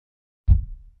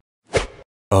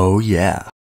Oh yeah.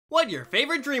 What your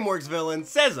favorite DreamWorks villain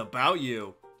says about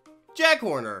you. Jack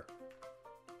Horner.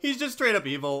 He's just straight up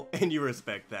evil, and you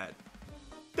respect that.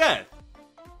 Death.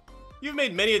 You've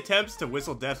made many attempts to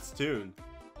whistle death's tune.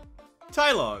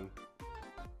 Hulong.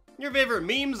 Your favorite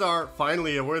memes are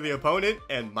finally a worthy opponent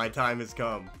and my time has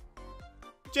come.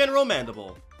 General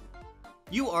Mandible.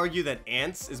 You argue that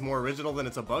Ants is more original than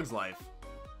It's a Bug's Life.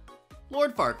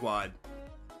 Lord Farquaad.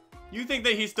 You think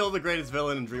that he's still the greatest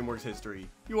villain in DreamWorks history.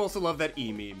 You also love that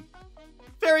E-meme.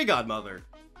 Fairy Godmother.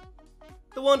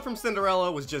 The one from Cinderella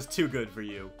was just too good for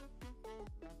you.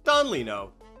 Don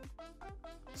Lino.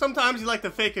 Sometimes you like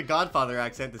to fake a Godfather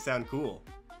accent to sound cool.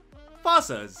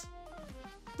 Fossas.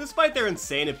 Despite their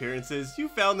insane appearances, you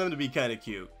found them to be kinda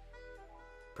cute.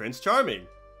 Prince Charming.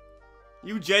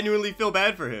 You genuinely feel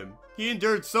bad for him. He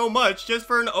endured so much just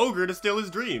for an ogre to steal his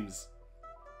dreams.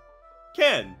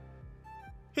 Ken.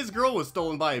 His girl was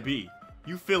stolen by a bee.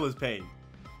 You feel his pain.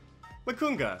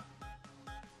 Makunga.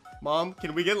 Mom,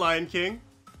 can we get Lion King?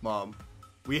 Mom,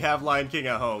 we have Lion King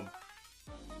at home.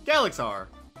 Galaxar.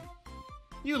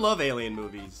 You love alien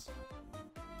movies.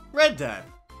 Red Death.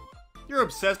 You're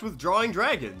obsessed with drawing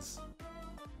dragons.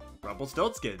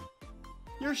 Rumpelstiltskin.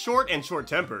 You're short and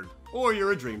short-tempered, or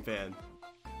you're a Dream fan.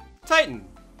 Titan.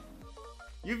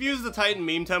 You've used the Titan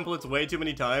meme templates way too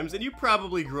many times, and you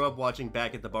probably grew up watching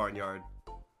Back at the Barnyard.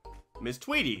 Miss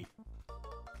Tweety.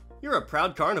 You're a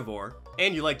proud carnivore,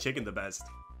 and you like chicken the best.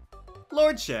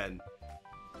 Lord Shen.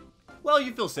 While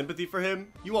you feel sympathy for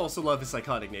him, you also love his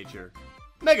psychotic nature.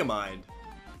 Megamind.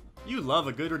 You love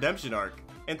a good redemption arc,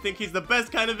 and think he's the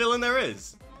best kind of villain there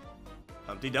is.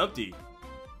 Humpty Dumpty.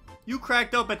 You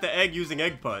cracked up at the egg using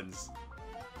egg puns.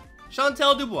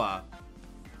 Chantal Dubois.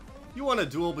 You want a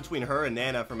duel between her and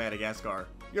Nana from Madagascar.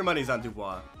 Your money's on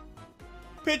Dubois.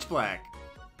 Pitch Black.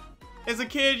 As a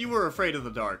kid, you were afraid of the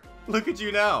dark. Look at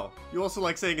you now. You also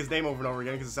like saying his name over and over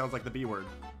again because it sounds like the B word.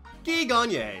 Guy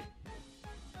Gagne.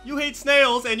 You hate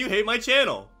snails and you hate my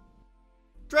channel.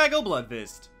 Drago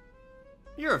Bloodfist.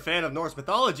 You're a fan of Norse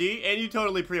mythology and you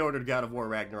totally pre-ordered God of War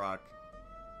Ragnarok.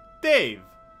 Dave.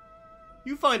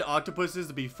 You find octopuses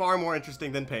to be far more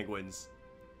interesting than penguins.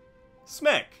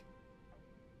 Smek.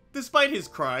 Despite his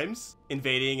crimes,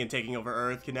 invading and taking over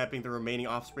Earth, kidnapping the remaining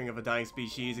offspring of a dying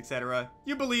species, etc.,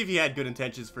 you believe he had good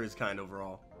intentions for his kind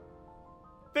overall.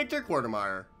 Victor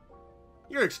Quartermeyer.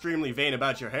 You're extremely vain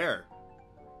about your hair.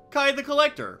 Kai the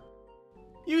Collector.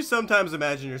 You sometimes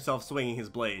imagine yourself swinging his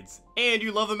blades, and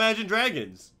you love Imagine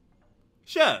Dragons.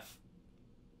 Chef.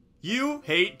 You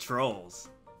hate trolls.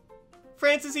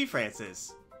 Francis E.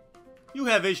 Francis. You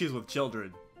have issues with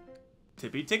children.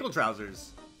 Tippy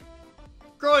Tinkletrousers.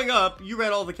 Growing up, you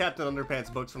read all the Captain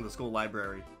Underpants books from the school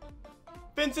library.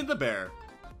 Vincent the Bear.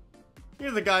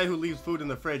 You're the guy who leaves food in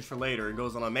the fridge for later and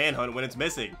goes on a manhunt when it's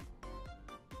missing.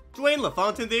 Dwayne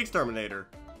LaFontaine the Exterminator.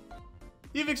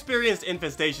 You've experienced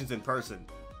infestations in person.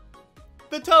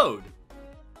 The Toad.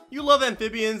 You love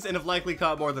amphibians and have likely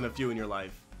caught more than a few in your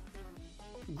life.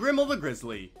 Grimmel the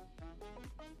Grizzly.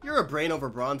 You're a brain over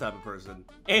brawn type of person,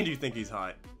 and you think he's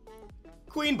hot.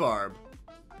 Queen Barb.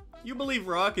 You believe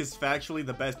rock is factually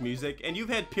the best music, and you've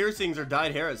had piercings or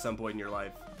dyed hair at some point in your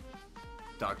life.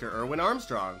 Dr. Erwin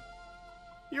Armstrong.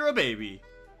 You're a baby.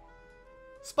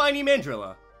 Spiny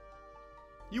Mandrilla.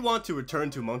 You want to return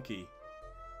to monkey.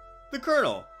 The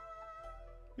Colonel.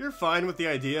 You're fine with the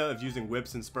idea of using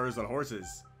whips and spurs on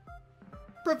horses.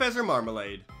 Professor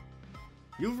Marmalade.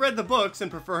 You've read the books and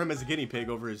prefer him as a guinea pig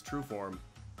over his true form.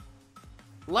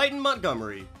 Lighton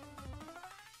Montgomery.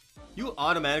 You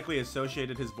automatically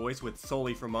associated his voice with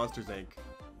Sully from Monsters, Inc.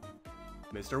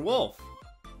 Mr. Wolf.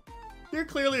 You're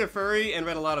clearly a furry and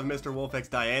read a lot of Mr. Wolf x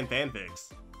Diane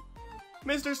fanfics.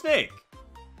 Mr. Snake.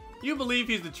 You believe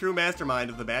he's the true mastermind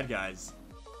of the bad guys.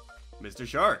 Mr.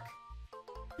 Shark.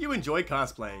 You enjoy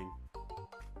cosplaying.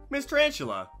 Miss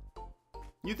Tarantula.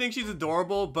 You think she's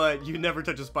adorable, but you never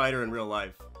touch a spider in real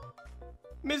life.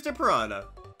 Mr. Piranha.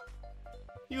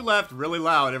 You laughed really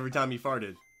loud every time you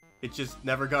farted. It just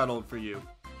never got old for you.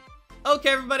 Okay,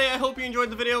 everybody, I hope you enjoyed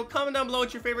the video. Comment down below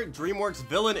what your favorite DreamWorks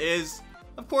villain is.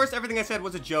 Of course, everything I said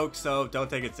was a joke, so don't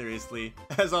take it seriously.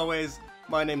 As always,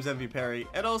 my name's MVPerry,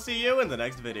 and I'll see you in the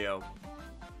next video.